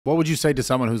What would you say to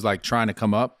someone who's like trying to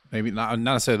come up? Maybe not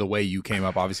necessarily the way you came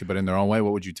up, obviously, but in their own way.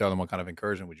 What would you tell them? What kind of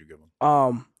encouragement would you give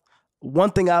them?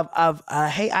 One thing I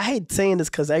hate saying this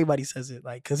because everybody says it,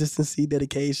 like consistency,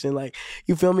 dedication, like,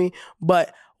 you feel me?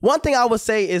 But one thing I would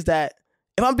say is that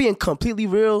if I'm being completely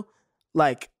real,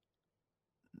 like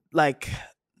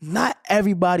not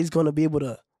everybody's gonna be able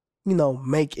to,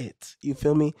 make it. You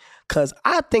feel me? Cause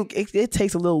I think it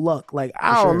takes a little luck. Like,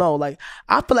 I don't know. Like,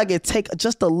 I feel like it take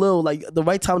just a little, like the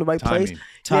right time, the right place.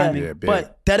 Timing. Yeah,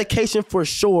 but dedication for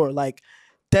sure. Like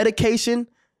dedication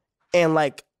and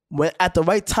like when at the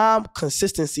right time,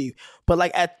 consistency. But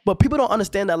people don't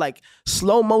understand that like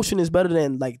slow motion is better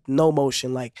than like no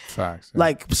motion. Like facts. Yeah.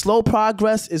 Like slow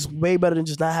progress is way better than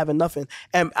just not having nothing.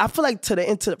 And I feel like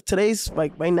today's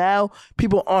like right now,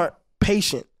 people aren't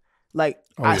patient. Like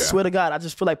I swear to God, I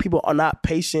just feel like people are not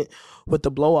patient with the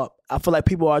blow up. I feel like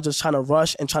people are just trying to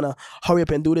rush and trying to hurry up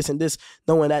and do this and this,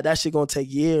 knowing that shit gonna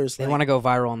take years. They want to go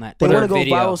viral on that. They want to go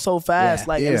viral so fast. Yeah.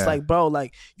 Like and it's like, bro,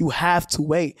 like you have to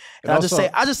wait. And I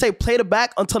just say play the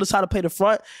back until it's time to play the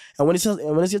front. And when it's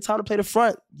your time to play the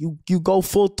front, you go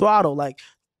full throttle. Like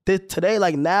today,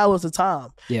 like now is the time.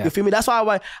 Yeah. You feel me? That's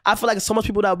why I feel like so much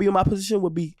people that would be in my position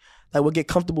would get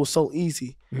comfortable so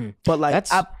easy. But like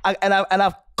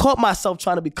I've caught myself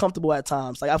trying to be comfortable at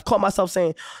times. Like I've caught myself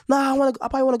saying, nah, I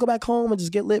probably want to go back home and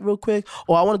just get lit real quick.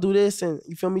 Or I want to do this and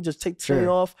you feel me, just take today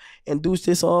off and do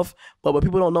this off. But what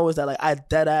people don't know is that like I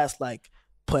dead ass like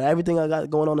put everything I got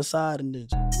going on the side and then